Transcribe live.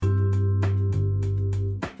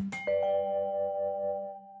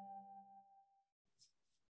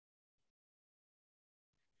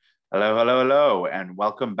Hello, hello, hello, and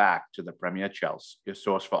welcome back to the Premier Chelsea, your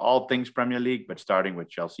source for all things Premier League, but starting with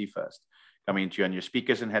Chelsea first. Coming to you on your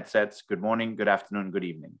speakers and headsets. Good morning, good afternoon, good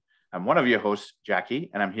evening. I'm one of your hosts, Jackie,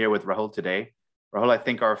 and I'm here with Rahul today. Rahul, I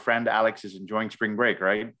think our friend Alex is enjoying spring break,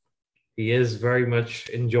 right? He is very much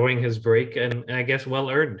enjoying his break and I guess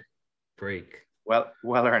well-earned break. Well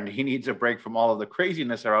earned. He needs a break from all of the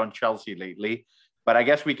craziness around Chelsea lately. But I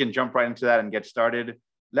guess we can jump right into that and get started.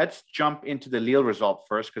 Let's jump into the Lille result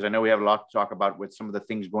first, because I know we have a lot to talk about with some of the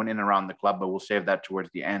things going in and around the club, but we'll save that towards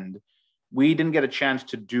the end. We didn't get a chance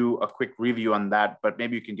to do a quick review on that, but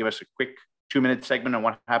maybe you can give us a quick 2-minute segment on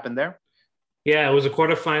what happened there. Yeah, it was a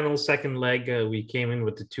quarterfinal, second leg. We came in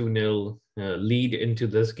with the 2-0 lead into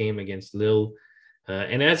this game against Lille.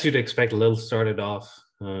 And as you'd expect, Lille started off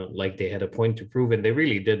like they had a point to prove, and they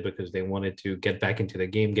really did, because they wanted to get back into the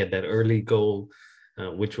game, get that early goal,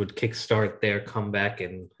 which would kickstart their comeback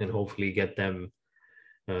and hopefully get them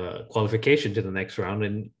qualification to the next round.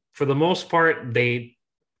 And for the most part, they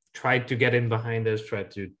tried to get in behind us, tried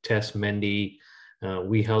to test Mendy.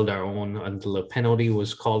 We held our own until a penalty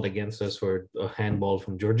was called against us for a handball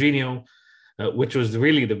from Jorginho, which was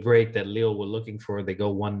really the break that Lille were looking for. They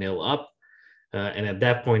go 1-0 up. And at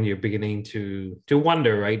that point, you're beginning to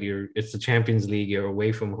wonder, right? It's the Champions League. You're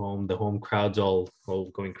away from home. The home crowd's all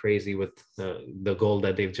going crazy with the goal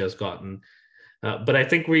that they've just gotten. But I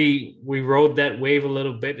think we rode that wave a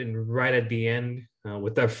little bit, and right at the end,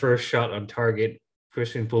 with our first shot on target,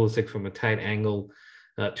 Christian Pulisic from a tight angle,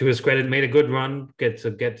 to his credit, made a good run, gets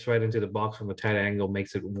right into the box from a tight angle,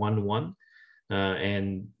 makes it 1-1.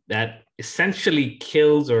 And that essentially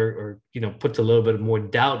kills or puts a little bit more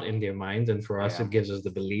doubt in their minds, and for us it gives us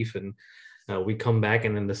the belief, and we come back,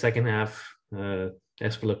 and in the second half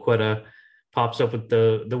Azpilicueta pops up with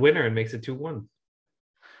the winner and makes it 2-1.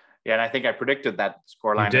 Yeah, and I think I predicted that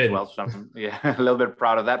scoreline as well. So I'm a little bit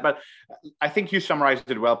proud of that. But I think you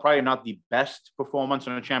summarized it well. Probably not the best performance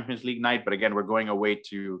on a Champions League night, but again, we're going away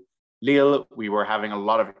to Lille. We were having a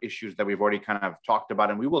lot of issues that we've already kind of talked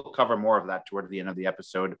about, and we will cover more of that toward the end of the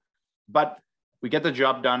episode. But we get the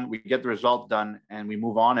job done, we get the result done, and we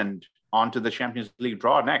move on to the Champions League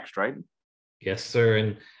draw next, right? Yes, sir.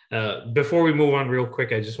 And before we move on real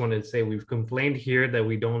quick, I just wanted to say we've complained here that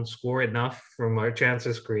we don't score enough from our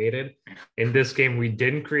chances created. In this game, we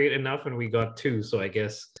didn't create enough, and we got 2. So I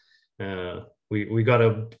guess we got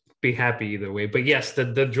to be happy either way. But yes,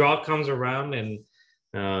 the draw comes around, and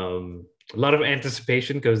a lot of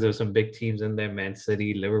anticipation, because there's some big teams in there: Man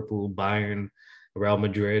City, Liverpool, Bayern, Real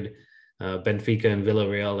Madrid, Benfica, and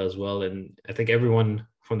Villarreal as well. And I think everyone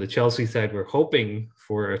from the Chelsea side were hoping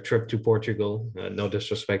for a trip to Portugal. No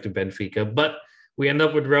disrespect to Benfica, but we end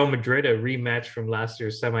up with Real Madrid, a rematch from last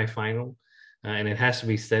year's semifinal. And it has to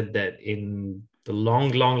be said that in the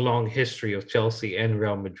long history of Chelsea and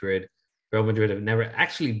Real Madrid have never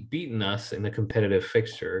actually beaten us in a competitive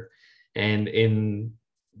fixture. And in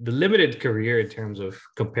the limited career, in terms of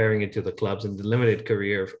comparing it to the clubs, and the limited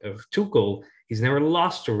career of Tuchel, he's never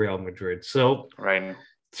lost to Real Madrid. So right,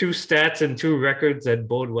 2 stats and 2 records that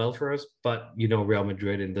bode well for us. But Real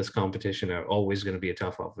Madrid in this competition are always going to be a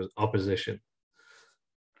tough opposition.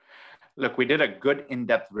 Look, we did a good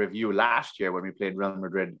in-depth review last year when we played Real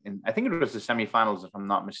Madrid I think it was the semifinals, if I'm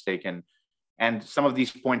not mistaken. And some of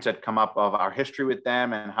these points that come up of our history with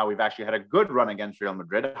them and how we've actually had a good run against Real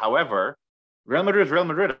Madrid. However, Real Madrid is Real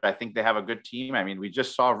Madrid. I think they have a good team. I mean, we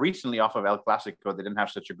just saw recently off of El Clasico, they didn't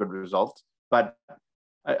have such a good result. But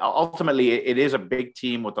ultimately, it is a big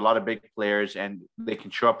team with a lot of big players, and they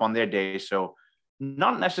can show up on their day. So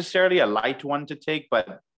not necessarily a light one to take,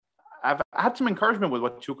 but I've had some encouragement with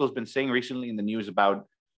what Tuchel's been saying recently in the news about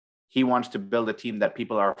he wants to build a team that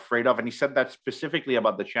people are afraid of. And he said that specifically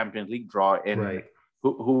about the Champions League draw in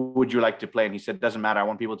who would you like to play? And he said, doesn't matter. I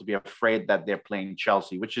want people to be afraid that they're playing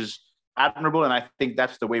Chelsea, which is admirable. And I think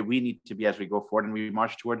that's the way we need to be as we go forward and we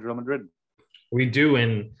march towards Real Madrid. We do.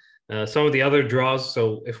 And some of the other draws.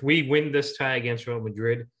 So if we win this tie against Real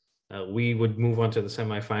Madrid, we would move on to the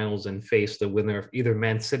semifinals and face the winner of either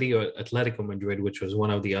Man City or Atletico Madrid, which was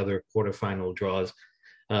one of the other quarterfinal draws.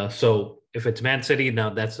 So if it's Man City, now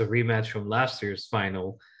that's a rematch from last year's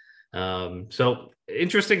final. So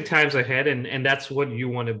interesting times ahead, and that's what you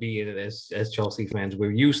want to be as Chelsea fans.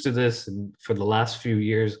 We're used to this, and for the last few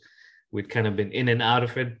years, we've kind of been in and out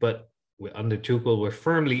of it, but under Tuchel, we're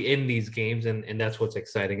firmly in these games, and that's what's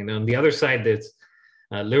exciting. And on the other side, there's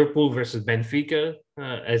Liverpool versus Benfica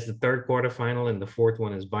as the third quarterfinal, and the fourth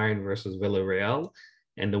one is Bayern versus Villarreal.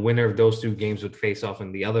 And the winner of those 2 games would face off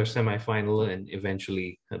in the other semifinal, and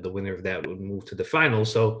eventually the winner of that would move to the final.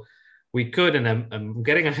 So we could, and I'm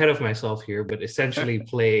getting ahead of myself here, but essentially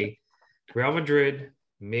play Real Madrid,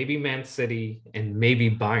 maybe Man City, and maybe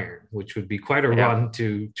Bayern, which would be quite a Yeah. run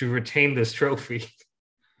to retain this trophy.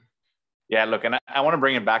 Yeah, look, and I want to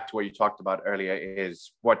bring it back to what you talked about earlier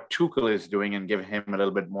is what Tuchel is doing and give him a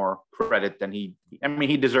little bit more credit than he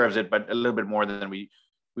deserves it, but a little bit more than we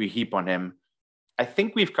heap on him. I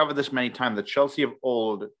think we've covered this many times. The Chelsea of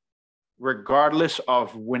old, regardless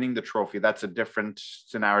of winning the trophy, that's a different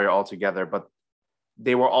scenario altogether, but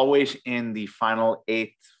they were always in the final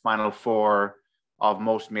eight, final four of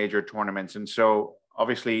most major tournaments. And so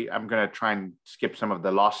obviously I'm going to try and skip some of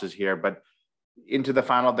the losses here, but into the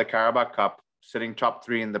final of the Carabao Cup, sitting top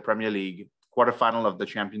three in the Premier League, quarterfinal of the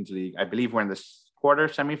Champions League. I believe we're in the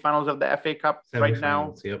semifinals of the FA Cup right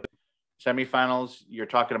now. Yep. Semifinals, you're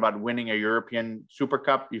talking about winning a European Super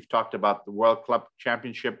Cup. You've talked about the World Club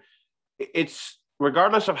Championship. It's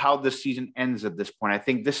regardless of how this season ends at this point, I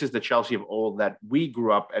think this is the Chelsea of old that we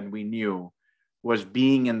grew up and we knew was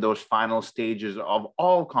being in those final stages of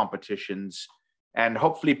all competitions and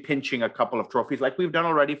hopefully pinching a couple of trophies like we've done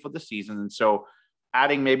already for the season. And so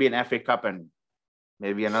adding maybe an FA Cup and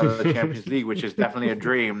maybe another Champions League, which is definitely a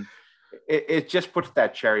dream, it just puts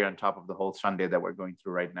that cherry on top of the whole Sunday that we're going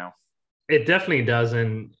through right now. It definitely does.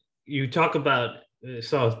 And you talk about, I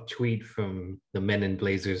saw a tweet from the Men in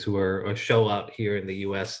Blazers, who are a show out here in the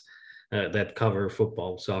US that cover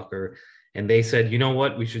football, soccer. And they said, you know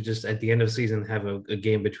what, we should just at the end of the season have a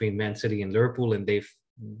game between Man City and Liverpool, and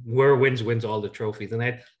where wins all the trophies.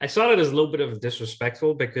 And I saw it as a little bit of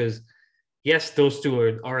disrespectful because yes, those two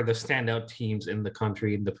are the standout teams in the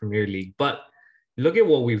country in the Premier League, but look at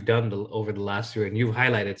what we've done over the last year, and you've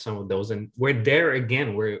highlighted some of those, and we're there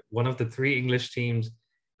again. We're one of the three English teams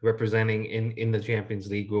representing in the Champions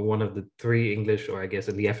League. We're one of the three English, or I guess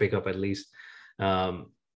in the FA Cup at least,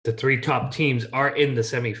 the three top teams are in the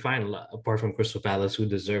semi-final, apart from Crystal Palace, who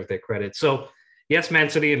deserve their credit. So yes, Man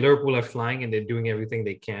City and Liverpool are flying and they're doing everything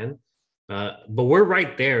they can. But we're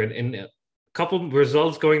right there. And a couple of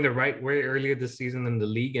results going the right way earlier this season in the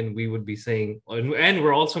league, and we would be saying, and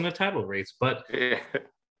we're also in a title race. But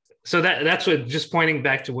so that's what, just pointing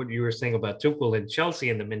back to what you were saying about Tuchel and Chelsea,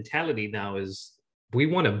 and the mentality now is we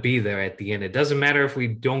want to be there at the end. It doesn't matter if we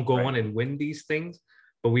don't go on and win these things,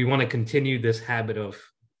 but we want to continue this habit of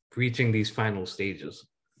reaching these final stages.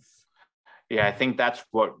 Yeah, I think that's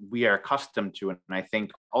what we are accustomed to. And I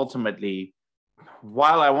think ultimately,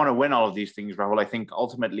 while I want to win all of these things, Rahul, I think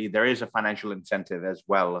ultimately there is a financial incentive as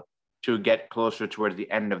well to get closer towards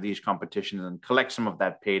the end of these competitions and collect some of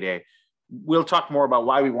that payday. We'll talk more about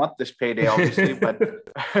why we want this payday, obviously, but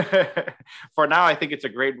for now, I think it's a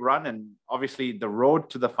great run. And obviously the road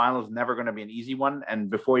to the final is never going to be an easy one. And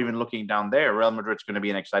before even looking down there, Real Madrid's going to be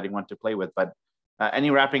an exciting one to play with. But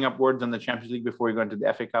any wrapping up words on the Champions League before we go into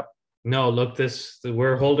the FA Cup? No, look,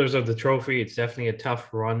 we're holders of the trophy. It's definitely a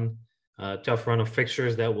tough run of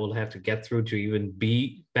fixtures that we'll have to get through to even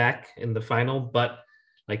be back in the final. But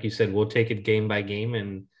like you said, we'll take it game by game.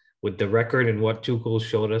 And with the record and what Tuchel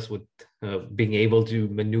showed us with being able to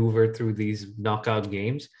maneuver through these knockout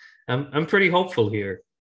games, I'm pretty hopeful here.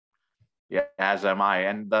 Yeah, as am I.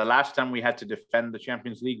 And the last time we had to defend the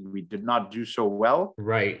Champions League, we did not do so well.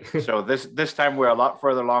 Right. So this time we're a lot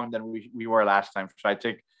further along than we were last time. So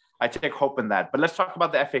I take hope in that. But let's talk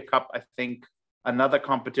about the FA Cup. I think another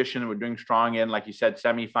competition we're doing strong in, like you said,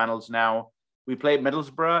 semi-finals now. We played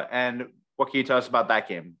Middlesbrough, and what can you tell us about that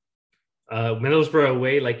game? Middlesbrough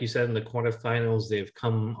away, like you said, in the quarterfinals, they've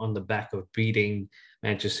come on the back of beating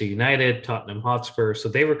Manchester United, Tottenham Hotspur. So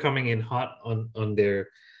they were coming in hot on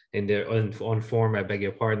form, I beg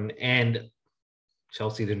your pardon. And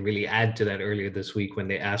Chelsea didn't really add to that earlier this week when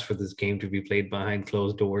they asked for this game to be played behind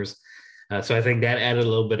closed doors. So I think that added a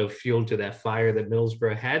little bit of fuel to that fire that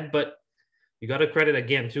Middlesbrough had. But you got to credit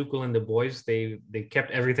again Tuchel and the boys. They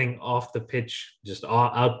kept everything off the pitch, just all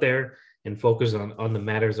out there, and focused on the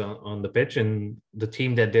matters on the pitch. And the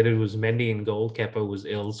team that did it was Mendy in goal. Kepa was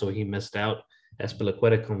ill, so he missed out.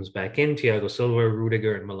 Azpilicueta comes back in. Thiago Silva,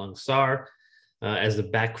 Rudiger, and Malang Sarr as the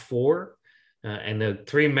back four. And the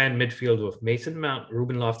three-man midfield with Mason Mount,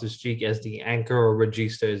 Ruben Loftus-Cheek as the anchor, or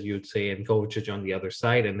regista, as you would say, and Kovacic on the other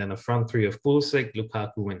side. And then a front three of Pulisic,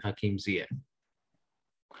 Lukaku, and Hakim Ziyech.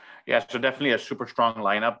 Yeah, so definitely a super strong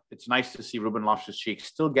lineup. It's nice to see Ruben Loftus-Cheek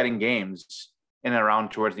still getting games in and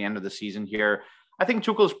around towards the end of the season here. I think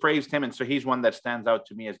Tuchel's praised him, and so he's one that stands out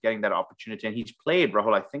to me as getting that opportunity. And he's played,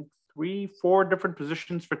 Rahul, I think 3-4 different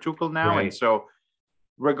positions for Tuchel now. Right. And so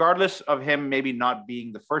regardless of him maybe not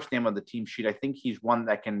being the first name on the team sheet, I think he's one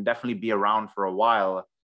that can definitely be around for a while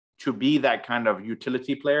to be that kind of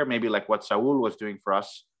utility player, maybe like what Saul was doing for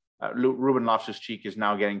us. Ruben Loftus-Cheek is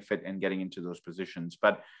now getting fit and getting into those positions.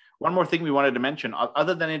 But One more thing we wanted to mention,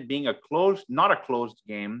 other than it being not a closed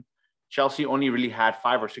game, Chelsea only really had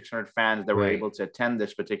 500 or 600 fans that were able to attend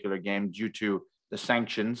this particular game due to the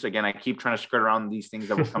sanctions. Again, I keep trying to skirt around these things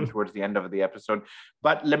that will come towards the end of the episode,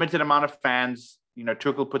 but limited amount of fans.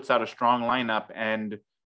 Tuchel puts out a strong lineup, and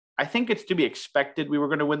I think it's to be expected we were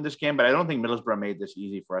going to win this game, but I don't think Middlesbrough made this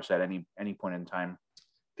easy for us at any point in time.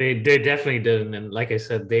 They definitely didn't, and like I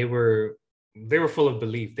said, they were full of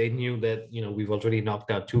belief. They knew that we've already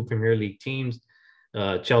knocked out 2 Premier League teams.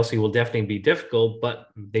 Chelsea will definitely be difficult, but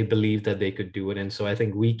they believed that they could do it. And so I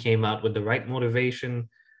think we came out with the right motivation,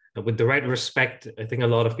 with the right respect. I think a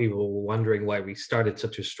lot of people were wondering why we started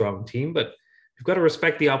such a strong team, but you've got to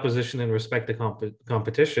respect the opposition and respect the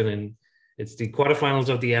competition. And it's the quarterfinals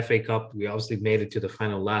of the FA Cup. We obviously made it to the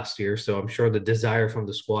final last year. So I'm sure the desire from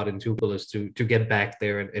the squad and Tuchel is to get back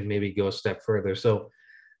there and maybe go a step further. So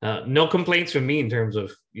no complaints from me in terms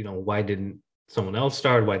of, why didn't someone else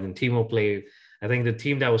start? Why didn't Timo play? I think the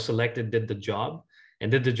team that was selected did the job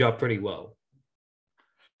pretty well.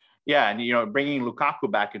 Yeah, and bringing Lukaku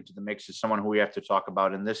back into the mix is someone who we have to talk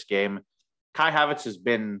about in this game. Kai Havertz has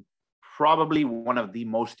been probably one of the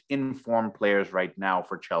most informed players right now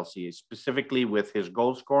for Chelsea, specifically with his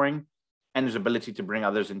goal scoring and his ability to bring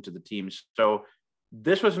others into the team. So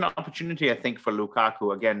this was an opportunity, I think, for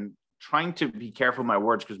Lukaku. Again, trying to be careful with my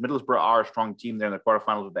words because Middlesbrough are a strong team there in the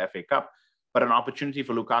quarterfinals of the FA Cup, but an opportunity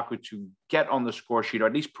for Lukaku to get on the score sheet or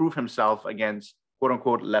at least prove himself against quote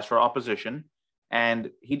unquote lesser opposition.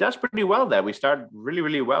 And he does pretty well there. We start really,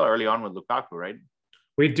 really well early on with Lukaku, right?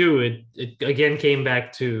 We do. It again came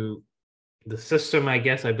back to the system, I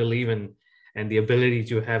guess, I believe, and the ability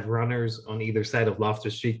to have runners on either side of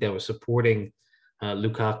Loftus-Cheek that were supporting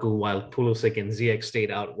Lukaku while Pulisic and Ziyech stayed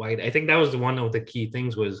out wide. I think that was one of the key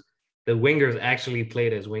things was the wingers actually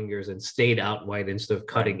played as wingers and stayed out wide instead of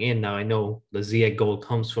cutting in. Now, I know the Ziyech goal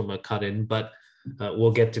comes from a cut in, but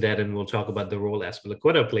we'll get to that and we'll talk about the role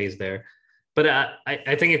Azpilicueta plays there. But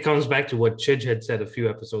I think it comes back to what Chidge had said a few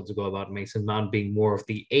episodes ago about Mason Mount being more of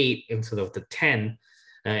the 8 instead of the 10.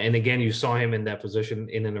 And again, you saw him in that position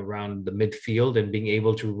in and around the midfield and being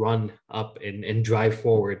able to run up and drive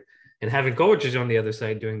forward. And having Kovacic on the other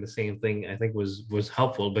side doing the same thing, I think was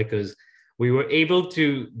helpful because we were able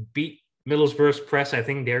to beat Middlesbrough's press. I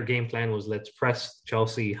think their game plan was let's press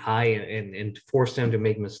Chelsea high and force them to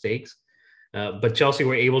make mistakes. But Chelsea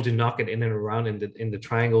were able to knock it in and around in the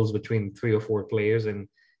triangles between 3 or 4 players. And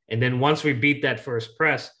then once we beat that first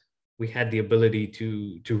press, we had the ability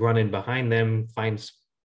to run in behind them, find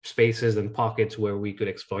spaces and pockets where we could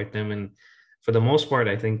exploit them. And for the most part,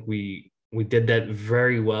 I think we did that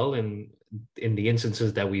very well. And in the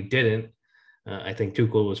instances that we didn't, I think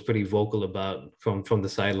Tuchel was pretty vocal about from the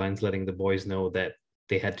sidelines, letting the boys know that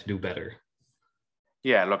they had to do better.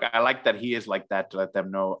 Yeah, look, I like that he is like that to let them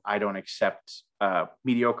know I don't accept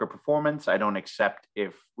mediocre performance. I don't accept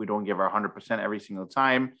if we don't give our 100% every single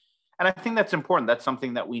time. And I think that's important. That's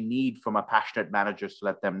something that we need from a passionate manager to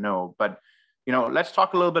let them know. But, let's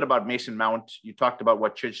talk a little bit about Mason Mount. You talked about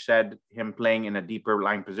what Chidge said, him playing in a deeper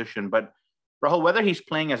line position. But Rahul, whether he's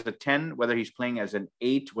playing as a 10, whether he's playing as an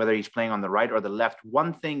 8, whether he's playing on the right or the left,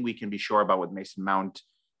 one thing we can be sure about with Mason Mount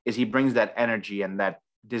is he brings that energy and that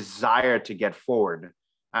desire to get forward.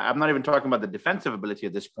 I'm not even talking about the defensive ability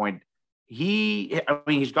at this point.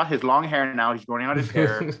 He's got his long hair now. He's growing out his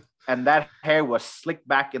hair. And that hair was slicked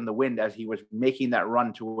back in the wind as he was making that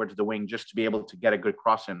run towards the wing just to be able to get a good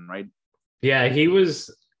cross in, right? Yeah, he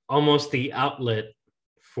was almost the outlet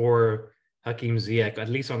for Hakim Ziyech, at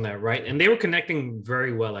least on that right. And they were connecting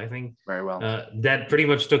very well, I think. Very well. That pretty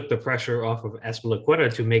much took the pressure off of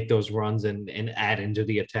Azpilicueta to make those runs and add into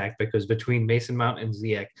the attack, because between Mason Mount and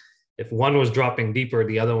Ziyech, if one was dropping deeper,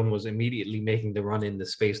 the other one was immediately making the run in the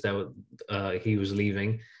space that he was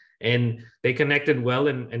leaving. And they connected well,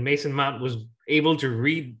 and Mason Mount was able to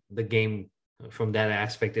read the game from that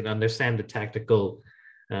aspect and understand the tactical,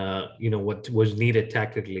 what was needed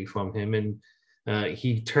tactically from him. And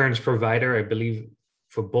he turns provider, I believe,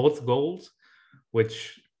 for both goals,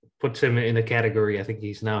 which puts him in a category. I think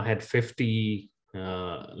he's now had 50.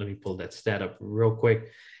 Let me pull that stat up real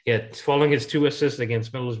quick. Yeah, following his 2 assists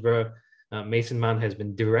against Middlesbrough, Mason Mount has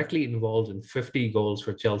been directly involved in 50 goals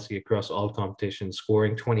for Chelsea across all competitions,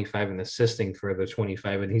 scoring 25 and assisting further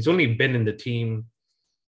 25. And he's only been in the team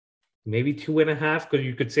maybe 2.5, because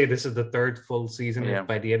you could say this is the 3rd full season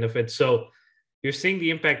by the end of it. So you're seeing the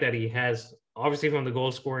impact that he has, obviously from the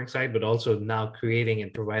goal scoring side, but also now creating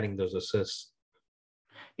and providing those assists.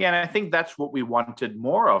 Yeah, and I think that's what we wanted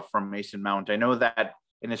more of from Mason Mount. I know that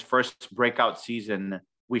in his first breakout season,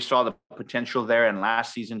 we saw the potential there. And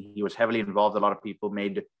last season, he was heavily involved. A lot of people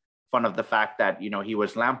made fun of the fact that, he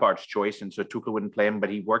was Lampard's choice, and so Tuchel wouldn't play him, but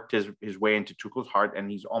he worked his way into Tuchel's heart, and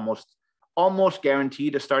he's almost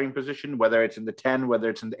guaranteed a starting position, whether it's in the 10, whether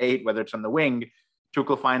it's in the 8, whether it's on the wing.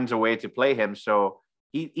 Tuchel finds a way to play him. So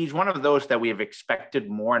he's one of those that we have expected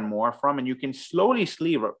more and more from, and you can slowly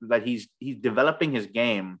see that he's developing his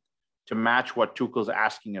game to match what Tuchel's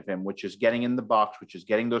asking of him, which is getting in the box, which is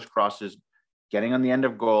getting those crosses, getting on the end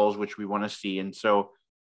of goals, which we want to see. And so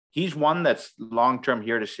he's one that's long-term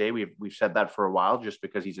here to stay. We've said that for a while, just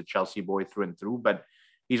because he's a Chelsea boy through and through, but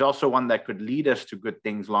he's also one that could lead us to good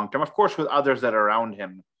things long-term. Of course, with others that are around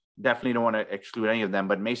him, definitely don't want to exclude any of them,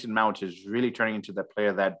 but Mason Mount is really turning into the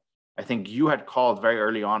player that I think you had called very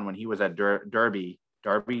early on when he was at Derby,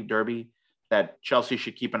 that Chelsea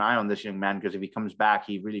should keep an eye on this young man, because if he comes back,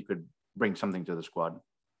 he really could bring something to the squad.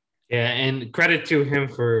 Yeah, and credit to him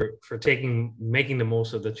for making the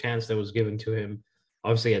most of the chance that was given to him,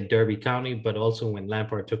 obviously at Derby County, but also when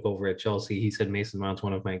Lampard took over at Chelsea, he said Mason Mount's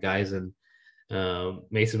one of my guys, and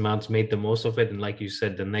Mason Mount's made the most of it. And like you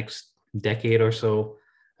said, the next decade or so,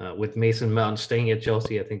 with Mason Mount staying at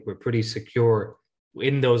Chelsea, I think we're pretty secure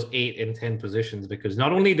in those 8 and 10 positions, because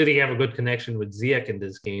not only did he have a good connection with Ziyech in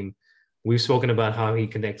this game, we've spoken about how he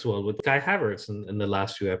connects well with Kai Havertz in the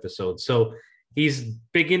last few episodes. So he's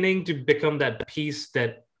beginning to become that piece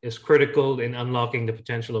that is critical in unlocking the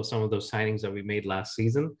potential of some of those signings that we made last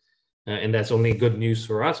season. And that's only good news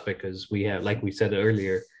for us, because we have, like we said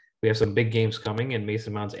earlier, we have some big games coming, and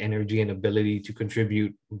Mason Mount's energy and ability to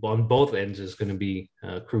contribute on both ends is going to be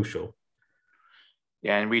crucial.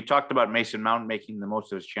 Yeah, and we talked about Mason Mount making the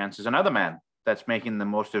most of his chances. Another man that's making the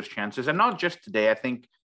most of his chances, and not just today, I think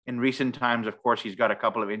in recent times, of course, he's got a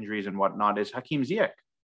couple of injuries and whatnot, is Hakim Ziyech.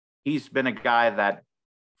 He's been a guy that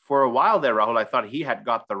for a while there, Rahul, I thought he had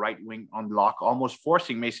got the right wing on lock, almost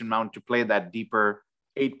forcing Mason Mount to play that deeper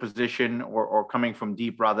 8 position or coming from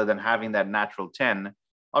deep rather than having that natural 10.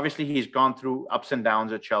 Obviously, he's gone through ups and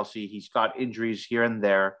downs at Chelsea. He's got injuries here and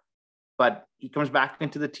there, but he comes back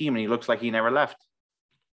into the team and he looks like he never left.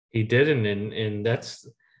 He didn't, and that's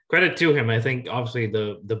credit to him. I think obviously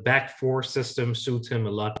the back 4 system suits him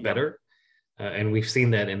a lot better. And we've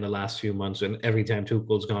seen that in the last few months, and every time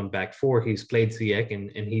Tuchel's gone back 4, he's played Ziyech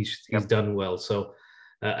and he's done well. So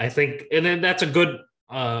I think, and then that's a good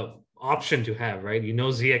option to have, right?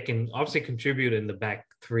 Ziyech can obviously contribute in the back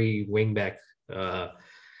 3 wing back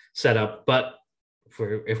setup, but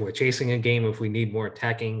if we're chasing a game, if we need more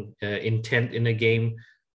attacking intent in a game,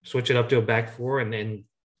 switch it up to a back 4, and then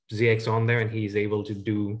Ziyech's on there and he's able to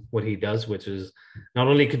do what he does, which is not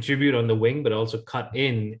only contribute on the wing, but also cut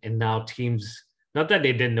in. And now teams, not that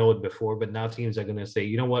they didn't know it before, but now teams are going to say,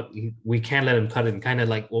 you know what, we can't let him cut in, kind of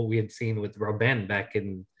like what we had seen with Robben back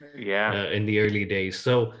in the early days.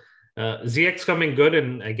 So Ziyech's coming good,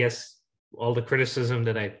 and I guess all the criticism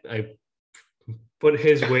that I put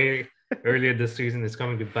his way earlier this season is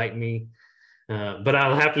coming to bite me. But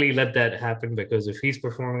I'll happily let that happen, because if he's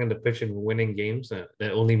performing on the pitch and winning games,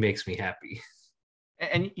 that only makes me happy.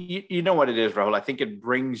 And you know what it is, Rahul? I think it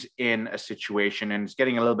brings in a situation, and it's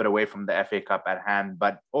getting a little bit away from the FA Cup at hand.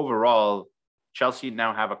 But overall, Chelsea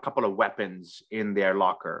now have a couple of weapons in their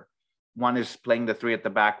locker. One is playing the 3 at the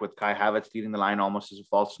back with Kai Havertz leading the line almost as a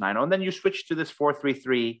false 9. And then you switch to this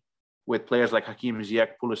 4-3-3 with players like Hakim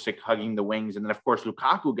Ziyech, Pulisic hugging the wings. And then, of course,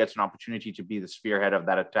 Lukaku gets an opportunity to be the spearhead of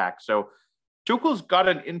that attack. So Tuchel's got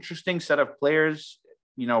an interesting set of players.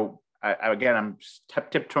 I'm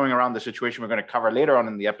tiptoeing around the situation we're going to cover later on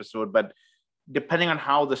in the episode, but depending on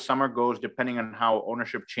how the summer goes, depending on how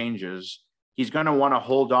ownership changes, he's going to want to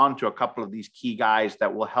hold on to a couple of these key guys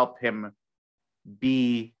that will help him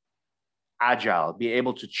be agile, be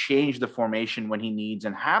able to change the formation when he needs,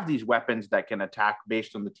 and have these weapons that can attack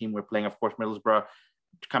based on the team we're playing. Of course, Middlesbrough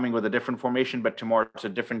coming with a different formation, but tomorrow it's a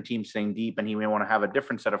different team staying deep, and he may want to have a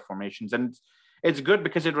different set of formations. And it's good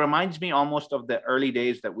because it reminds me almost of the early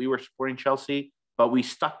days that we were supporting Chelsea, but we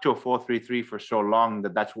stuck to a 4-3-3 for so long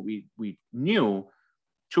that's what we knew.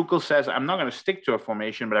 Tuchel says, I'm not going to stick to a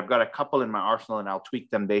formation, but I've got a couple in my arsenal and I'll tweak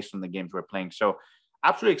them based on the games we're playing. So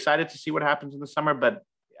absolutely excited to see what happens in the summer, but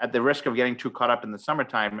at the risk of getting too caught up in the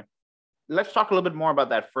summertime, let's talk a little bit more about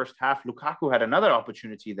that first half. Lukaku had another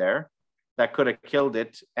opportunity there that could have killed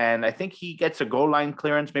it. And I think he gets a goal line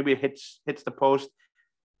clearance. Maybe it hits the post.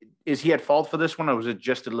 Is he at fault for this one, or was it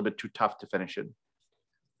just a little bit too tough to finish it?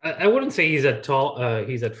 I wouldn't say he's at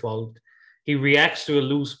fault. He reacts to a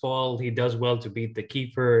loose ball. He does well to beat the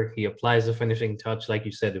keeper. He applies the finishing touch. Like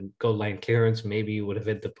you said, a goal line clearance, maybe he would have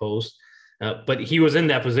hit the post. But he was in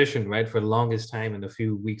that position, right, for the longest time. And a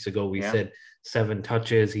few weeks ago, we said 7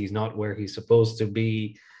 touches. He's not where he's supposed to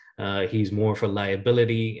be. He's more of a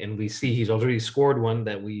liability, and we see he's already scored one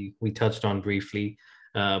that we touched on briefly.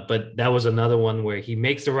 But that was another one where he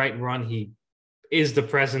makes the right run. He is the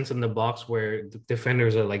presence in the box where the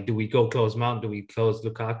defenders are like, do we go close Mount? Do we close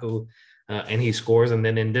Lukaku? And he scores. And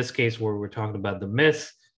then in this case where we're talking about the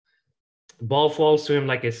miss, ball falls to him,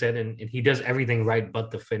 like I said, and he does everything right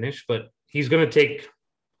but the finish. But he's going to take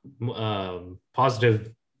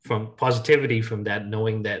positivity from that,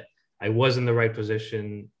 knowing that I was in the right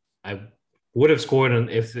position. I would have scored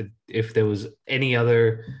if there was any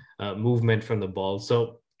other movement from the ball.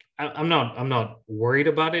 So I'm not worried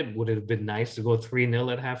about it. Would it have been nice to go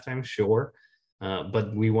 3-0 at halftime? Sure.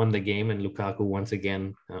 But we won the game, and Lukaku once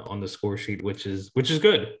again on the score sheet, which is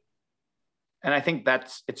good. And I think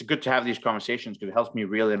it's good to have these conversations because it helps me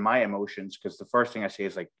reel in my emotions. Because the first thing I say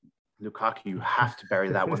is like, Lukaku, you have to bury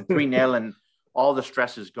that one. 3-0 and all the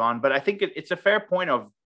stress is gone. But I think it's a fair point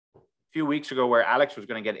of a few weeks ago where Alex was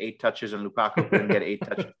going to get 8 touches and Lukaku couldn't get 8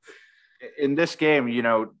 touches. In this game,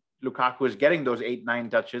 Lukaku is getting those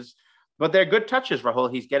 8-9 touches, but they're good touches,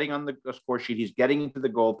 Rahul. He's getting on the score sheet. He's getting into the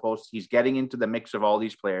goalpost. He's getting into the mix of all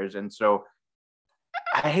these players. And so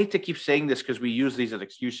I hate to keep saying this because we use these as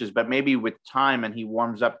excuses, but maybe with time and he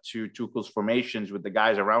warms up to Tuchel's formations with the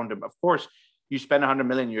guys around him. Of course, you spend 100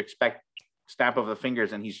 million, you expect snap of the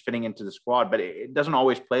fingers and he's fitting into the squad, but it doesn't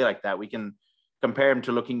always play like that. We can compare him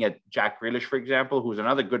to looking at Jack Grealish, for example, who's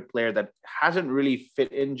another good player that hasn't really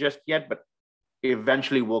fit in just yet, but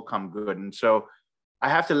eventually will come good. And so I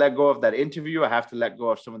have to let go of that interview. I have to let go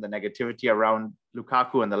of some of the negativity around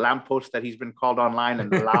Lukaku and the lamppost that he's been called online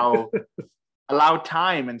and allow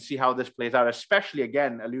time and see how this plays out, especially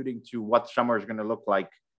again, alluding to what summer is going to look like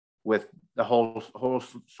with the whole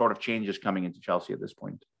sort of changes coming into Chelsea at this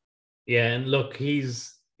point. Yeah. And look,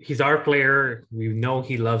 he's our player. We know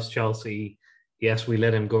he loves Chelsea. Yes, we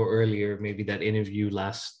let him go earlier. Maybe that interview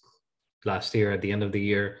last year at the end of the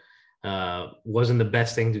year wasn't the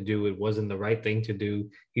best thing to do. It wasn't the right thing to do.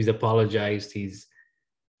 He's apologized. He's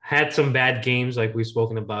had some bad games like we've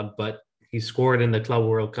spoken about, but he scored in the Club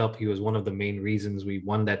World Cup. He was one of the main reasons we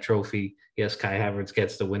won that trophy. Yes, Kai Havertz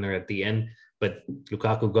gets the winner at the end, but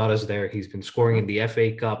Lukaku got us there. He's been scoring in the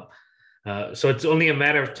FA Cup. So it's only a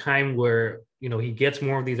matter of time where, he gets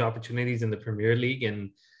more of these opportunities in the Premier League. And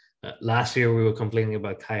last year we were complaining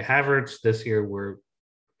about Kai Havertz. This year we're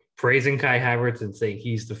praising Kai Havertz and saying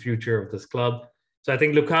he's the future of this club. So I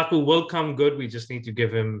think Lukaku will come good. We just need to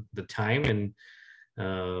give him the time, and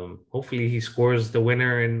hopefully he scores the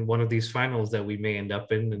winner in one of these finals that we may end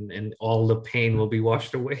up in, and all the pain will be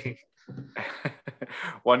washed away.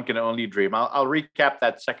 One can only dream. I'll recap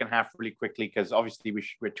that second half really quickly because obviously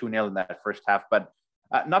we're 2-0 in that first half, but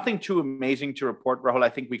nothing too amazing to report, Rahul. I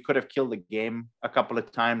think we could have killed the game a couple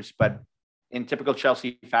of times, but in typical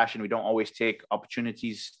Chelsea fashion, we don't always take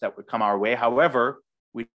opportunities that would come our way. However,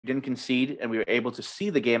 we didn't concede and we were able to see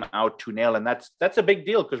the game out 2-0. And that's a big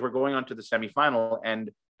deal because we're going on to the semifinal.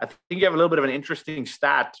 And I think you have a little bit of an interesting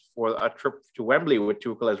stat for a trip to Wembley with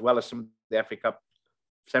Tuchel, as well as some of the FA Cup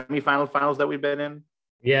finals that we've been in.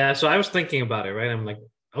 Yeah, so I was thinking about it, right? I'm like,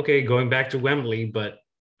 okay, going back to Wembley, but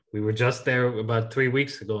we were just there about 3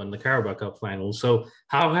 weeks ago in the Carabao Cup final. So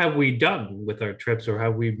how have we done with our trips, or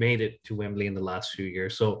have we made it to Wembley in the last few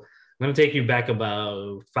years? So I'm going to take you back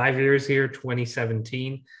about 5 years here,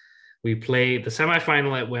 2017. We played the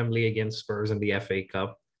semifinal at Wembley against Spurs in the FA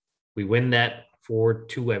Cup. We win that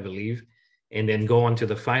 4-2, I believe, and then go on to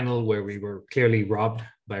the final where we were clearly robbed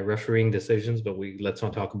by refereeing decisions, but let's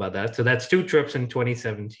not talk about that. So that's 2 trips in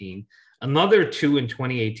 2017. Another 2 in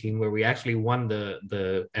 2018 where we actually won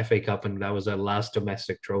the FA Cup, and that was our last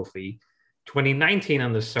domestic trophy. 2019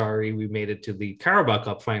 under Sarri, we made it to the Carabao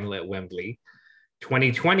Cup final at Wembley.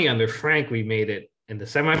 2020 under Frank, we made it in the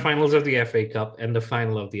semifinals of the FA Cup and the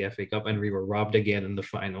final of the FA Cup, and we were robbed again in the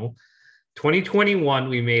final. 2021,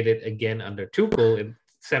 we made it again under Tuchel in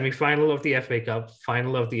semifinal of the FA Cup,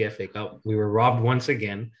 final of the FA Cup. We were robbed once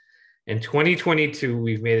again. In 2022,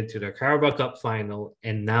 we've made it to the Carabao Cup final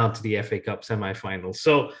and now to the FA Cup semifinal.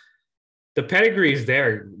 So the pedigree is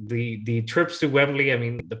there. The trips to Wembley, I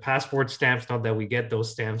mean, the passport stamps, not that we get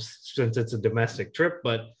those stamps since it's a domestic trip,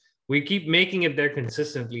 but we keep making it there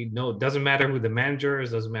consistently. No, it doesn't matter who the manager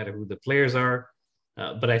is, doesn't matter who the players are.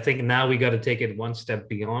 But I think now we got to take it one step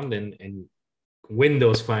beyond and win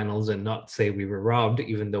those finals and not say we were robbed,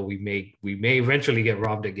 even though we may eventually get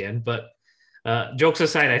robbed again. But jokes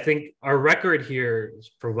aside, I think our record here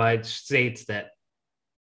states that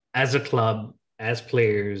as a club, as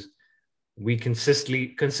players, we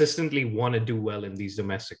consistently want to do well in these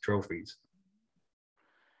domestic trophies.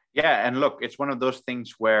 Yeah, and look, it's one of those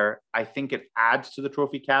things where I think it adds to the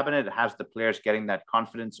trophy cabinet. It has the players getting that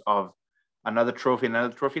confidence of another trophy,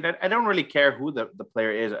 another trophy. I don't really care who the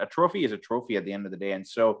player is. A trophy is a trophy at the end of the day. And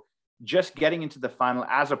so just getting into the final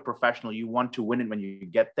as a professional, you want to win it when you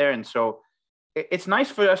get there. And so it's nice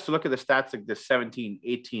for us to look at the stats like this 17,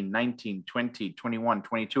 18, 19, 20, 21,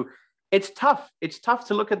 22. It's tough. It's tough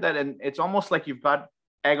to look at that. And it's almost like you've got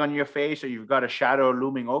egg on your face or you've got a shadow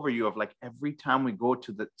looming over you of like every time we go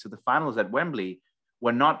to the finals at Wembley,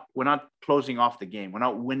 we're not closing off the game. We're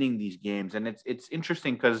not winning these games. And it's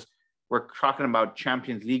interesting because we're talking about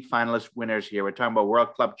Champions League finalist winners here. We're talking about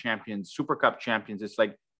World Club champions, Super Cup champions. It's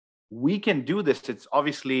like we can do this. It's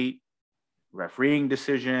obviously refereeing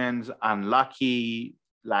decisions, unlucky,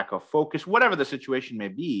 lack of focus, whatever the situation may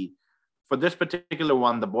be. For this particular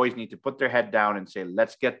one, the boys need to put their head down and say,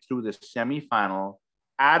 let's get through this semi-final,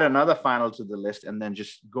 add another final to the list, and then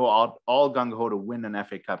just go out all gung-ho to win an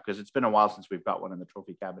FA Cup, because it's been a while since we've got one in the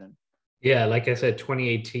trophy cabinet. Yeah, like I said,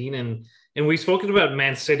 2018. And we've spoken about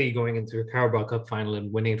Man City going into the Carabao Cup final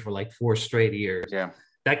and winning for like 4 straight years. Yeah.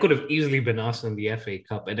 That could have easily been us in the FA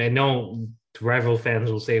Cup. And I know rival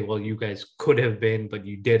fans will say, well, you guys could have been, but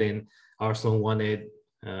you didn't. Arsenal won it.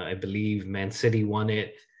 I believe Man City won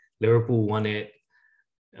it. Liverpool won it.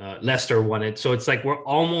 Leicester won it. So it's like we're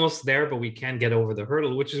almost there, but we can't get over the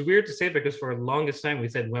hurdle, which is weird to say because for the longest time we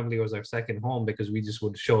said Wembley was our second home because we just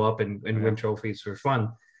would show up and win trophies for fun.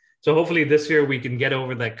 So hopefully this year we can get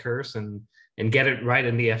over that curse and get it right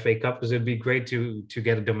in the FA Cup, because it'd be great to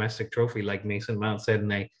get a domestic trophy, like Mason Mount said.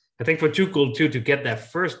 And I think for Tuchel too, to get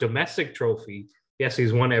that first domestic trophy, yes,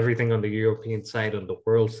 he's won everything on the European side, on the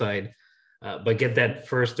world side, but get that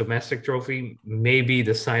first domestic trophy may be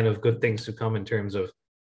the sign of good things to come in terms of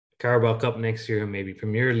Carabao Cup next year, maybe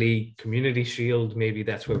Premier League, Community Shield, maybe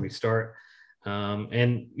that's where we start.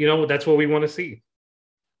 And, that's what we want to see.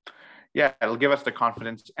 Yeah, it'll give us the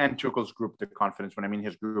confidence, and Tuchel's group the confidence. When I mean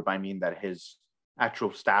his group, I mean that his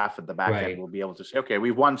actual staff at the back end will be able to say, okay,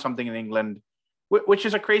 we've won something in England, which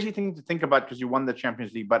is a crazy thing to think about because you won the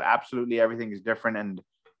Champions League, but absolutely everything is different and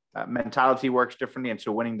mentality works differently. And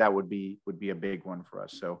so winning that would be a big one for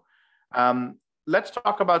us. So let's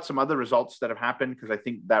talk about some other results that have happened, because I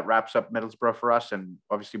think that wraps up Middlesbrough for us. And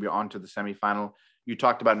obviously we're on to the semi-final. You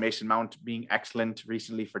talked about Mason Mount being excellent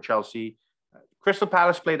recently for Chelsea. Crystal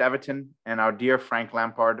Palace played Everton, and our dear Frank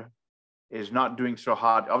Lampard is not doing so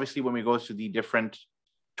hot. Obviously, when we go to the different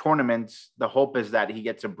tournaments, the hope is that he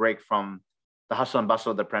gets a break from the hustle and bustle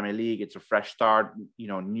of the Premier League. It's a fresh start,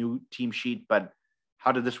 new team sheet. But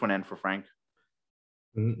how did this one end for Frank?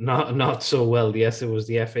 Not so well. Yes, it was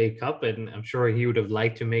the FA Cup, and I'm sure he would have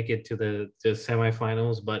liked to make it to the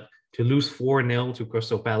semifinals, but to lose 4-0 to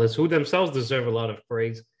Crystal Palace, who themselves deserve a lot of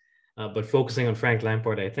praise. But focusing on Frank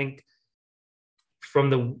Lampard, I think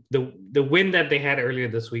from the win that they had earlier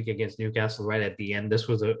this week against Newcastle right at the end, this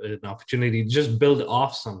was an opportunity to just build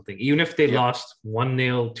off something. Even if they lost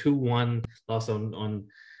 1-0, 2-1, lost on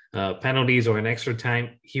penalties or an extra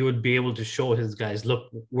time, he would be able to show his guys, look,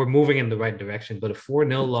 we're moving in the right direction. But a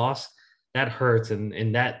 4-0 loss, that hurts,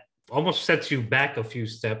 and that almost sets you back a few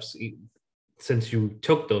steps since you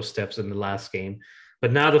took those steps in the last game.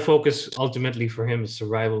 But now the focus ultimately for him is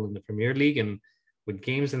survival in the Premier League, and with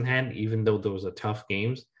games in hand, even though those are tough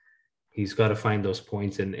games, he's got to find those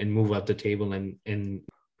points and move up the table and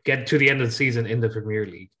get to the end of the season in the Premier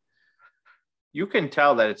League. You can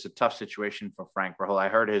tell that it's a tough situation for Frank Rahul. I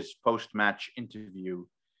heard his post-match interview,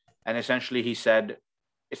 and essentially he said,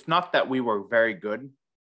 it's not that we were very good,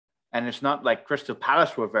 and it's not like Crystal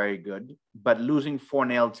Palace were very good, but losing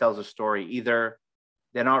 4-0 tells a story. Either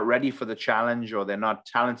they're not ready for the challenge or they're not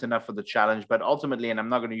talented enough for the challenge. But ultimately, and I'm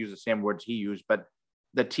not going to use the same words he used, but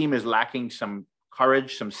the team is lacking some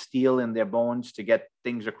courage, some steel in their bones to get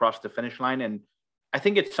things across the finish line. And I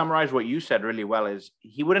think it summarized what you said really well, is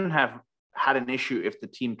he wouldn't have had an issue if the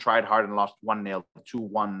team tried hard and lost 1-0,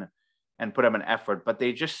 2-1 and put up an effort, but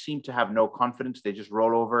they just seem to have no confidence. They just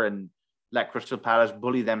roll over and let Crystal Palace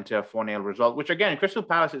bully them to a 4-0 result, which again, Crystal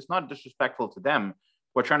Palace, it's not disrespectful to them.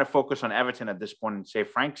 We're trying to focus on Everton at this point and say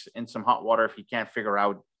Frank's in some hot water if he can't figure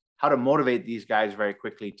out how to motivate these guys very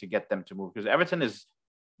quickly to get them to move. Because Everton is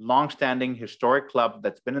long-standing, historic club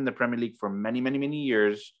that's been in the Premier League for many, many, many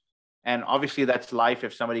years. And obviously that's life.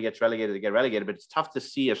 If somebody gets relegated, they get relegated. But it's tough to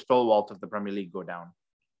see a stalwart of the Premier League go down.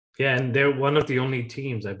 Yeah, and they're one of the only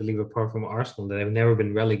teams, I believe, apart from Arsenal, that have never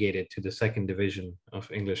been relegated to the second division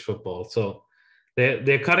of English football. So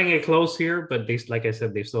they're cutting it close here, but they, like I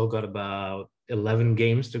said, they've still got about 11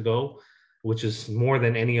 games to go, which is more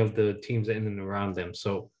than any of the teams in and around them.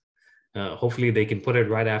 So hopefully they can put it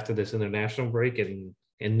right after this international break and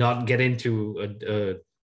not get into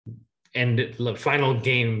end the final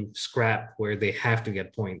game scrap where they have to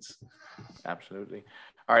get points. Absolutely.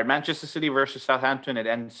 All right, Manchester City versus Southampton. It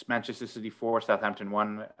ends Manchester City 4, Southampton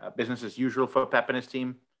 1. Business as usual for Pep and his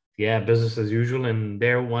team. Yeah, business as usual. And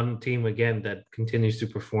they're one team, again, that continues to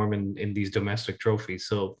perform in these domestic trophies.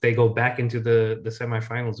 So they go back into the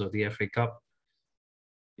semifinals of the FA Cup.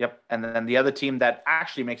 Yep. And then the other team that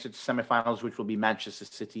actually makes it to semifinals, which will be Manchester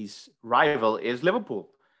City's rival, is Liverpool.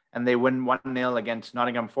 And they win 1-0 against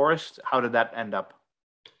Nottingham Forest. How did that end up?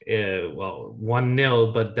 Well,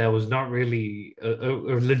 1-0, but that was not really a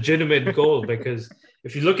legitimate goal because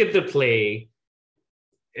if you look at the play,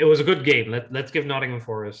 it was a good game. Let's give Nottingham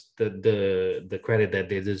Forest the credit that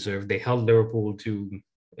they deserve. They held Liverpool to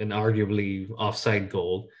an arguably offside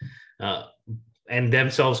goal, and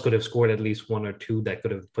themselves could have scored at least one or two that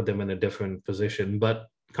could have put them in a different position. But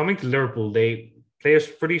coming to Liverpool, they play a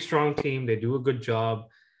pretty strong team. They do a good job.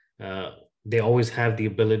 They always have the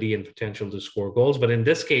ability and potential to score goals. But in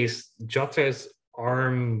this case, Jota's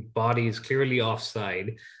arm body is clearly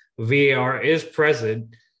offside. VAR is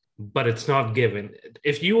present, but it's not given.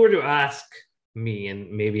 If you were to ask me, and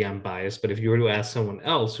maybe I'm biased, but if you were to ask someone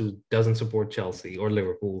else who doesn't support Chelsea or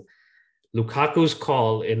Liverpool, Lukaku's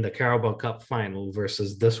call in the Carabao Cup final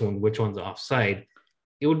versus this one, which one's offside,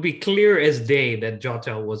 it would be clear as day that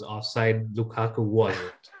Jota was offside, Lukaku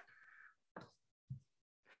wasn't.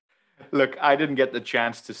 Look, I didn't get the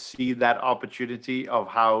chance to see that opportunity of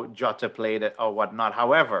how Jota played it or whatnot.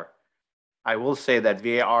 However, I will say that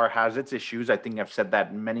VAR has its issues. I think I've said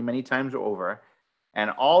that many, many times over. And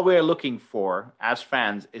all we're looking for as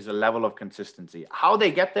fans is a level of consistency. How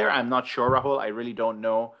they get there, I'm not sure, Rahul. I really don't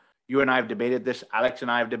know. You and I have debated this. Alex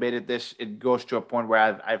and I have debated this. It goes to a point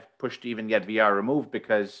where I've pushed to even get VR removed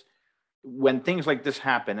because when things like this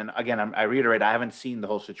happen, and again, I reiterate, I haven't seen the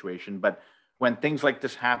whole situation, but when things like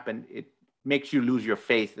this happen, it makes you lose your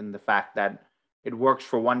faith in the fact that it works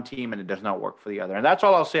for one team and it does not work for the other. And that's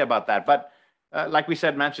all I'll say about that. But like we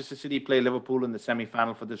said, Manchester City play Liverpool in the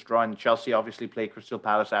semi-final for this draw, and Chelsea obviously play Crystal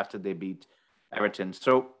Palace after they beat Everton.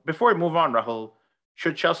 So before we move on, Rahul,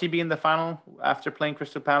 should Chelsea be in the final after playing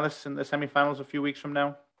Crystal Palace in the semi-finals a few weeks from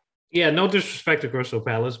now? Yeah, no disrespect to Crystal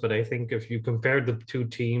Palace, but I think if you compare the two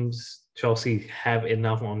teams, Chelsea have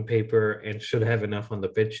enough on paper and should have enough on the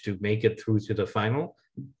pitch to make it through to the final.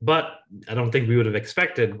 But I don't think we would have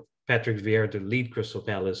expected Patrick Vieira to lead Crystal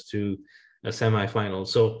Palace to a semi-final.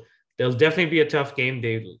 So there'll definitely be a tough game.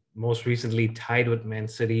 They most recently tied with Man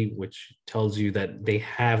City, which tells you that they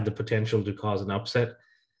have the potential to cause an upset.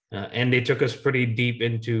 And they took us pretty deep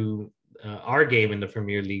into our game in the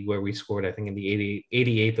Premier League where we scored, I think, in the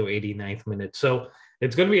 88th or 89th minute. So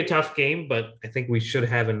it's going to be a tough game, but I think we should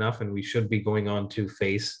have enough and we should be going on to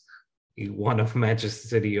face one of Manchester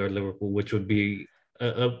City or Liverpool, which would be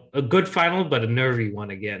a good final, but a nervy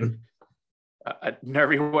one again. A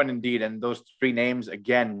nervy one indeed. And those three names,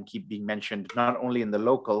 again, keep being mentioned, not only in the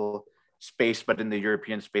local space, but in the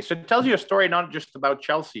European space. So it tells you a story, not just about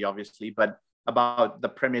Chelsea, obviously, but about the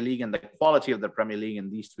Premier League and the quality of the Premier League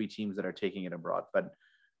and these three teams that are taking it abroad. But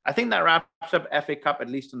I think that wraps up FA Cup, at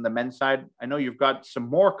least on the men's side. I know you've got some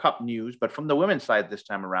more cup news, but from the women's side this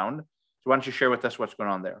time around. So why don't you share with us what's going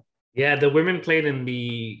on there? Yeah, the women played in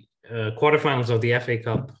the quarterfinals of the FA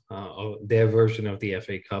Cup, their version of the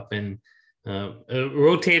FA Cup. And a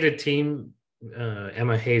rotated team,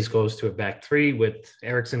 Emma Hayes goes to a back three with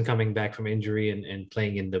Eriksson coming back from injury and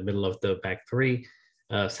playing in the middle of the back three.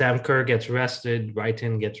 Sam Kerr gets rested,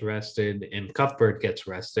 Brighton gets rested, and Cuthbert gets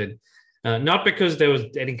rested. Not because there was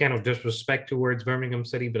any kind of disrespect towards Birmingham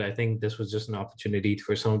City, but I think this was just an opportunity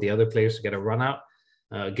for some of the other players to get a run out,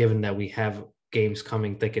 given that we have games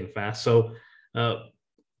coming thick and fast. So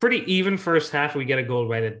pretty even first half. We get a goal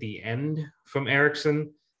right at the end from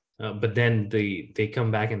Eriksson, but then they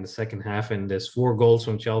come back in the second half, and there's 4 goals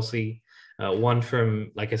from Chelsea. One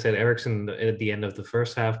from, like I said, Eriksson at the end of the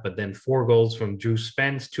first half, but then 4 goals from Drew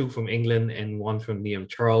Spence, 2 from England, and 1 from Liam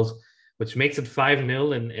Charles, which makes it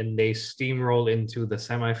 5-0, and they steamroll into the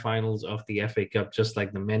semifinals of the FA Cup, just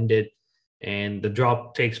like the men did. And the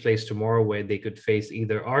draw takes place tomorrow where they could face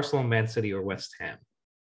either Arsenal, Man City, or West Ham.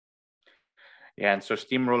 Yeah, and so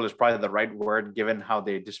steamroll is probably the right word, given how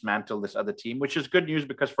they dismantled this other team, which is good news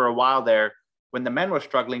because for a while there, when the men were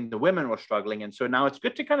struggling, the women were struggling. And so now it's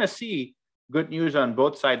good to kind of see good news on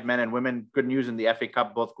both sides, men and women, good news in the FA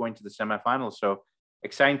Cup, both going to the semifinals. So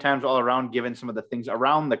exciting times all around, given some of the things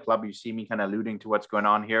around the club. You see me kind of alluding to what's going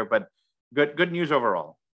on here, but good news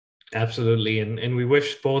overall. Absolutely. And we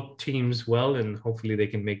wish both teams well, and hopefully they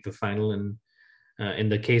can make the final. And in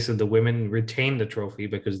the case of the women, retain the trophy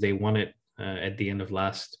because they won it at the end of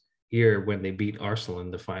last year when they beat Arsenal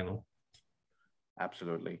in the final.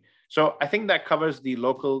 Absolutely. So I think that covers the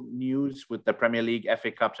local news with the Premier League, FA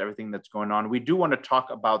Cups, everything that's going on. We do want to talk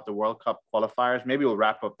about the World Cup qualifiers. Maybe we'll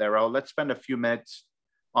wrap up there, Raul. Let's spend a few minutes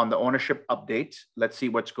on the ownership update. Let's see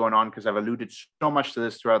what's going on, because I've alluded so much to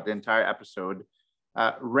this throughout the entire episode.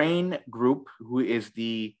 Rain Group, who is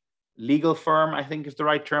the legal firm, I think is the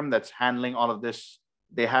right term, that's handling all of this.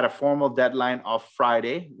 They had a formal deadline of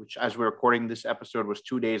Friday, which as we're recording this episode was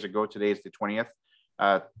 2 days ago. Today is the 20th.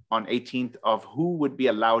 On 18th, of who would be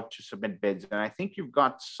allowed to submit bids. And I think you've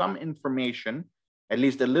got some information, at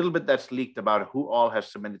least a little bit, that's leaked about who all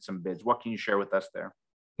has submitted some bids. What can you share with us there?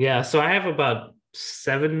 Yeah, so I have about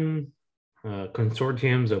 7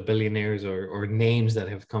 consortiums of billionaires or names that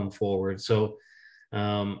have come forward. So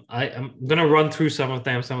I'm going to run through some of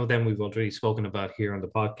them. Some of them we've already spoken about here on the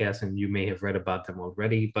podcast, and you may have read about them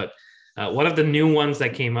already. But one of the new ones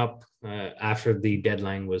that came up after the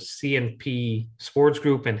deadline was CNP Sports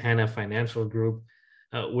Group and Hana Financial Group,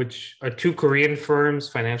 which are 2 Korean firms,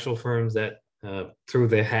 financial firms that threw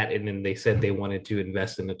their hat in, and they said they wanted to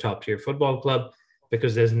invest in a top-tier football club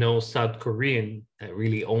because there's no South Korean that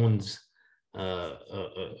really owns a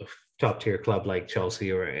top-tier club like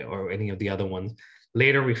Chelsea or any of the other ones.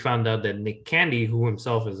 Later, we found out that Nick Candy, who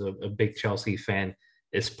himself is a big Chelsea fan,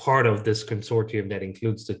 is part of this consortium that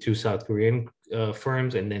includes the 2 South Korean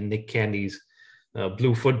firms, and then Nick Candy's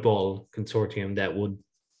Blue Football consortium that would,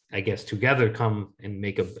 I guess, together come and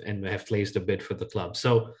and have placed a bid for the club.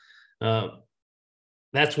 So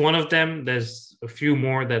that's one of them. There's a few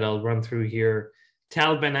more that I'll run through here.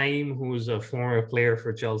 Tal Ben-Haim, who's a former player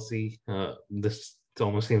for Chelsea. This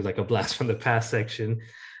almost seems like a blast from the past section.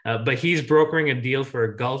 But he's brokering a deal for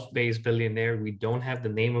a Gulf-based billionaire. We don't have the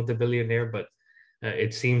name of the billionaire, but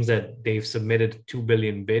it seems that they've submitted a 2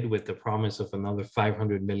 billion bid with the promise of another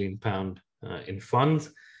 500 million pound in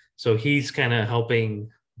funds. So he's kind of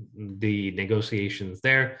helping the negotiations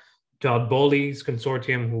there. Todd Bowley's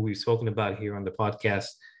consortium, who we've spoken about here on the podcast,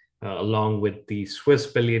 along with the Swiss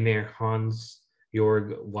billionaire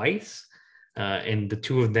Hans-Jörg Weiss. And the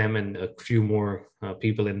 2 of them and a few more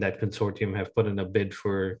people in that consortium have put in a bid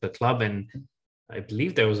for the club. And I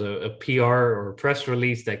believe there was a PR or press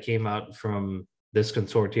release that came out from this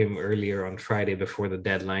consortium earlier on Friday before the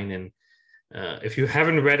deadline. And if you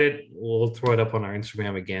haven't read it, we'll throw it up on our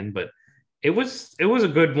Instagram again. But it was a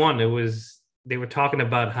good one. They were talking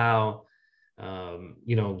about how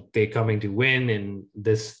they're coming to win, and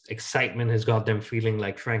this excitement has got them feeling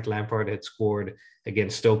like Frank Lampard had scored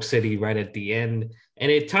against Stoke City right at the end.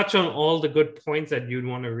 And it touched on all the good points that you'd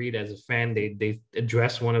want to read as a fan. They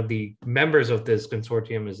addressed one of the members of this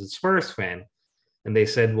consortium as a Spurs fan. And they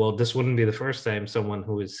said, well, this wouldn't be the first time someone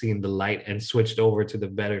who has seen the light and switched over to the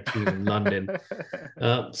better team in London.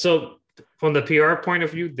 So from the PR point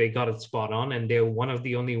of view, they got it spot on. And they're one of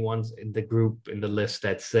the only ones in the group, in the list,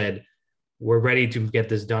 that said, we're ready to get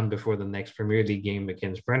this done before the next Premier League game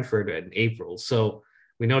against Brentford in April. So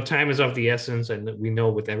we know time is of the essence. And we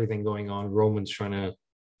know with everything going on, Roman's trying to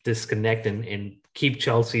disconnect and keep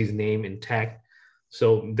Chelsea's name intact.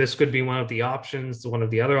 So this could be one of the options. One of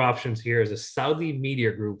the other options here is a Saudi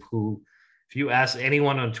media group who, if you ask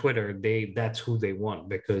anyone on Twitter, that's who they want,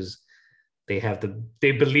 because they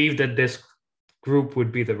believe that this group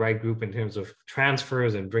would be the right group in terms of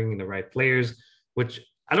transfers and bringing the right players, which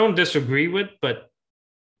I don't disagree with, but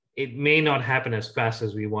it may not happen as fast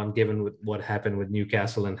as we want, given what happened with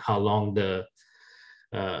Newcastle and how long the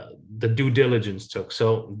due diligence took.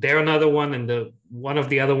 So they're another one. And one of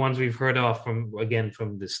the other ones we've heard of from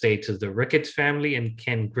the States is the Ricketts family and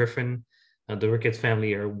Ken Griffin. The Ricketts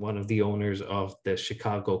family are one of the owners of the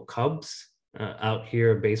Chicago Cubs out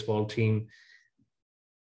here, a baseball team.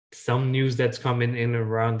 Some news that's coming in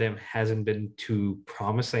around them hasn't been too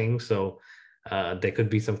promising. So there could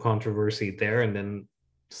be some controversy there. And then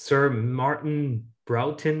Sir Martin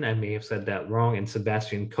Broughton, I may have said that wrong, and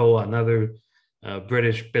Sebastian Coe, another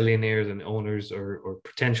British billionaires and owners or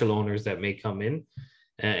potential owners that may come in.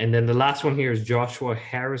 And then the last one here is Joshua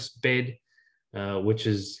Harris bid,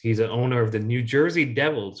 he's an owner of the New Jersey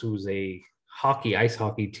Devils, who's a ice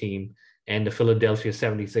hockey team, and the Philadelphia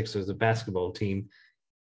 76ers, a basketball team.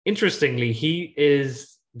 Interestingly, he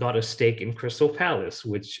got a stake in Crystal Palace,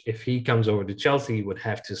 which if he comes over to Chelsea, would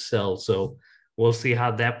have to sell. So we'll see how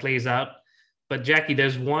that plays out. But Jackie,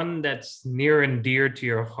 there's one that's near and dear to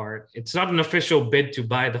your heart. It's not an official bid to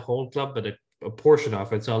buy the whole club, but a portion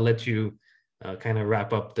of it. So I'll let you kind of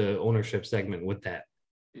wrap up the ownership segment with that.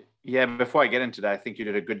 Yeah, before I get into that, I think you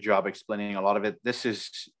did a good job explaining a lot of it. This is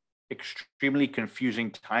extremely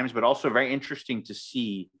confusing times, but also very interesting to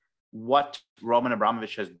see what Roman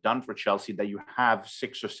Abramovich has done for Chelsea, that you have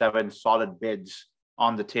 6 or 7 solid bids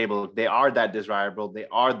on the table. They are that desirable. They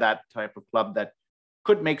are that type of club that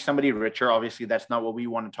could make somebody richer. Obviously, that's not what we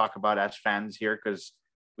want to talk about as fans here, because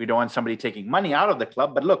we don't want somebody taking money out of the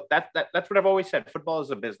club. But look, that's what I've always said. Football is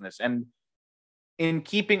a business. And in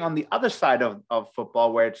keeping on the other side of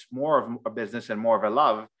football, where it's more of a business and more of a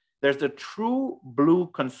love, there's the True Blue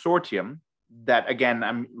Consortium that, again,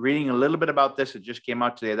 I'm reading a little bit about this. It just came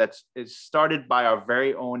out today. It's started by our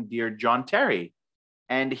very own dear John Terry.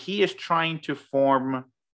 And he is trying to form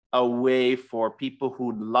a way for people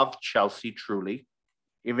who love Chelsea truly,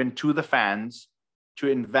 even to the fans, to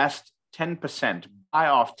invest 10%, buy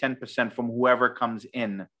off 10% from whoever comes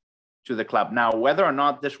in to the club. Now, whether or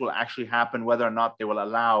not this will actually happen, whether or not they will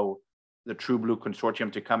allow the True Blue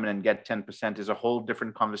Consortium to come in and get 10% is a whole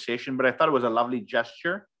different conversation. But I thought it was a lovely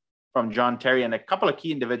gesture from John Terry and a couple of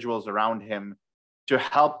key individuals around him to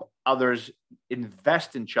help others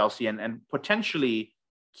invest in Chelsea and potentially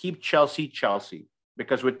keep Chelsea.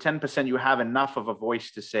 Because with 10%, you have enough of a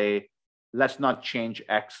voice to say, let's not change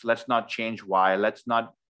X, let's not change Y, let's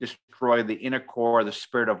not destroy the inner core, the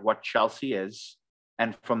spirit of what Chelsea is.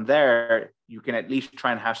 And from there, you can at least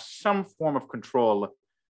try and have some form of control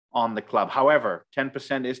on the club. However,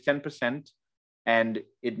 10% is 10%, and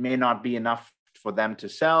it may not be enough for them to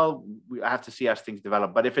sell. We have to see as things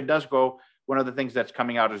develop. But if it does go, one of the things that's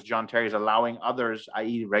coming out is John Terry is allowing others,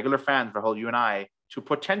 i.e. regular fans, Rahul, you and I, to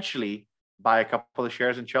potentially buy a couple of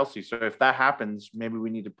shares in Chelsea. So if that happens, maybe we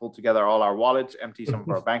need to pull together all our wallets, empty some of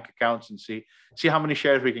our bank accounts, and see how many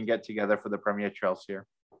shares we can get together for the Premier Chelsea.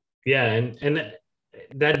 Yeah, and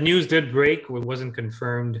that news did break. It wasn't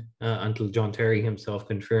confirmed until John Terry himself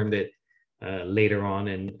confirmed it later on.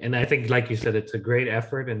 And I think, like you said, it's a great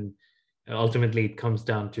effort. And ultimately, it comes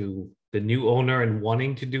down to the new owner and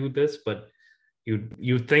wanting to do this. But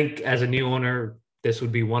you think as a new owner, this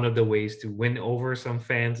would be one of the ways to win over some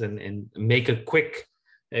fans and make a quick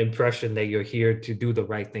impression that you're here to do the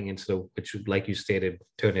right thing instead of, which, like you stated,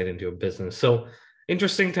 turn it into a business. So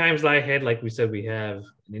interesting times lie ahead. Like we said, we have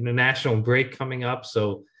an international break coming up.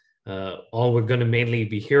 So all we're going to mainly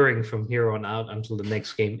be hearing from here on out until the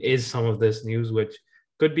next game is some of this news, which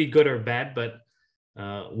could be good or bad, but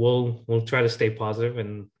we'll try to stay positive.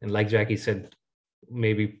 And like Jackie said,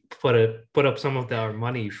 maybe put up some of our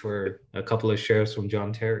money for a couple of shares from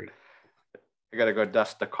John Terry. I got to go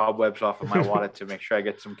dust the cobwebs off of my wallet to make sure I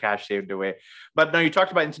get some cash saved away. But no, you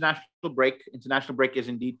talked about international break. International break is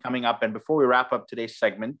indeed coming up. And before we wrap up today's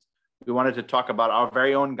segment, we wanted to talk about our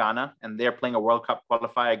very own Ghana, and they're playing a World Cup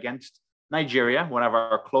qualifier against Nigeria, one of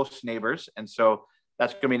our close neighbors. And so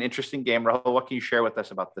that's going to be an interesting game. Rahul, what can you share with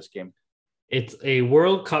us about this game? It's a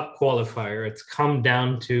World Cup qualifier. It's come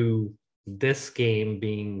down to this game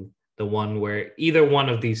being the one where either one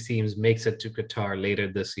of these teams makes it to Qatar later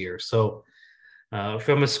this year. So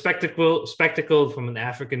from a spectacle, from an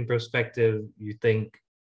African perspective, you think,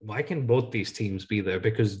 why can both these teams be there?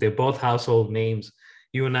 Because they're both household names.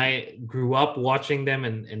 You and I grew up watching them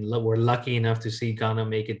and were lucky enough to see Ghana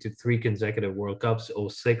make it to 3 consecutive World Cups,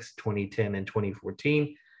 2006, 2010, and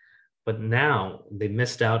 2014. But now they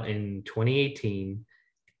missed out in 2018.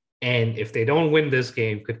 And if they don't win this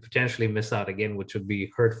game, could potentially miss out again, which would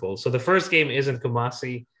be hurtful. So the first game is in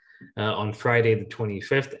Kumasi on Friday, the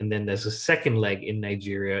 25th. And then there's a second leg in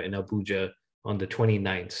Nigeria, in Abuja, on the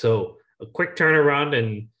 29th. So a quick turnaround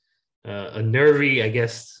and a nervy, I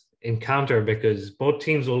guess, encounter, because both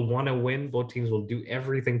teams will want to win. Both teams will do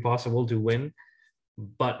everything possible to win,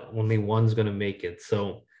 but only one's going to make it.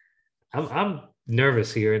 So I'm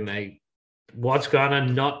nervous here, and I watch Ghana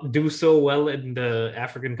not do so well in the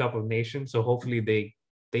African Cup of Nations. So hopefully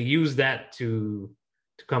they use that to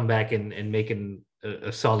come back and make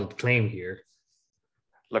a solid claim here.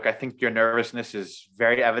 Look, I think your nervousness is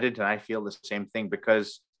very evident, and I feel the same thing,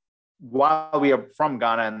 because while we are from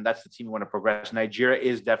Ghana and that's the team we want to progress, Nigeria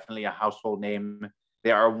is definitely a household name. They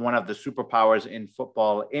are one of the superpowers in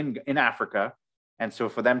football in Africa. And so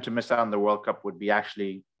for them to miss out on the World Cup would be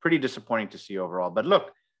actually pretty disappointing to see overall. But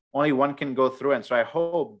look, only one can go through. And so I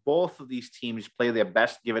hope both of these teams play their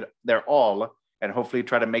best, give it their all, and hopefully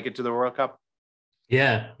try to make it to the World Cup.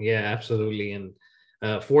 Yeah, absolutely.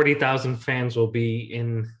 And 40,000 fans will be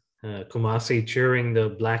in Kumasi cheering the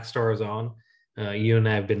Black Stars on. You and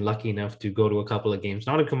I have been lucky enough to go to a couple of games,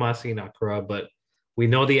 not in Kumasi, in Accra, but we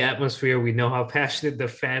know the atmosphere. We know how passionate the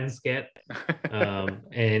fans get,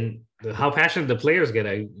 and how passionate the players get.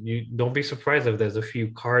 You don't be surprised if there's a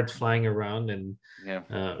few cards flying around and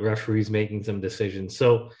referees making some decisions.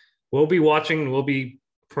 So we'll be watching. We'll be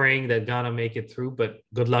praying that Ghana make it through. But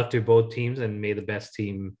good luck to both teams, and may the best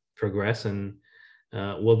team progress. And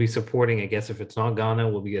we'll be supporting, I guess if it's not Ghana,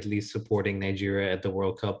 we'll be at least supporting Nigeria at the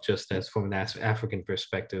World Cup, just as from an African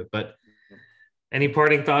perspective. But any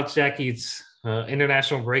parting thoughts, Jackie? It's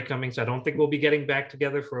international break coming, so I don't think we'll be getting back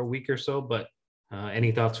together for a week or so, but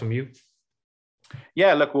any thoughts from you?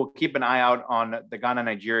 Yeah, look, we'll keep an eye out on the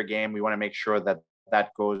Ghana-Nigeria game. We want to make sure that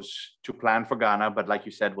that goes to plan for Ghana. But like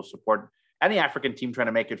you said, we'll support any African team trying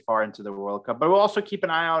to make it far into the World Cup. But we'll also keep an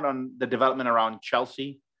eye out on the development around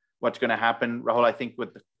Chelsea, what's going to happen. Rahul, I think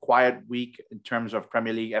with the quiet week in terms of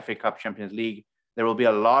Premier League, FA Cup, Champions League, there will be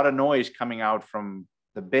a lot of noise coming out from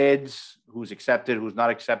the bids, who's accepted, who's not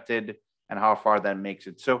accepted, and how far that makes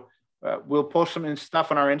it. So we'll post some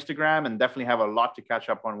stuff on our Instagram and definitely have a lot to catch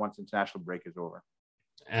up on once international break is over.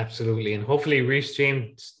 Absolutely. And hopefully Reece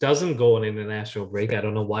James doesn't go on international break. I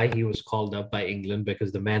don't know why he was called up by England,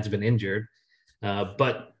 because the man's been injured.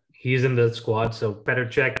 But he's in the squad. So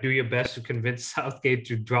Petr Cech, do your best to convince Southgate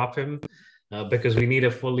to drop him, because we need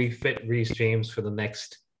a fully fit Reece James for the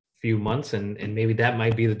next few months. And maybe that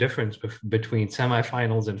might be the difference between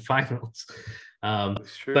semifinals and finals.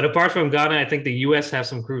 But apart from Ghana, I think the US have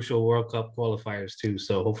some crucial World Cup qualifiers too.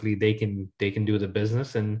 So hopefully they can do the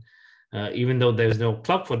business. And even though there's no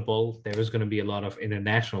club football, there is going to be a lot of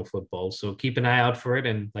international football. So keep an eye out for it.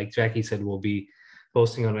 And like Jackie said, we'll be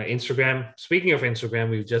posting on our Instagram. Speaking of Instagram,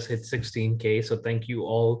 we've just hit 16K. So thank you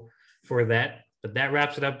all for that. But that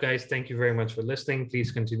wraps it up, guys. Thank you very much for listening.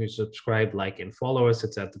 Please continue to subscribe, like, and follow us.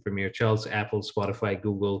 It's at the Premier Chels, Apple, Spotify,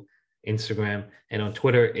 Google, Instagram, and on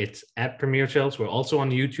Twitter, it's at Premier Chels. We're also on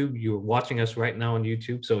YouTube. You're watching us right now on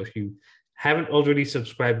YouTube. So if you haven't already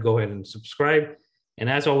subscribed, go ahead and subscribe. And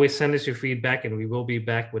as always, send us your feedback, and we will be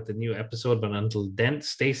back with a new episode. But until then,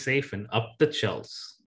 stay safe and up the Chels.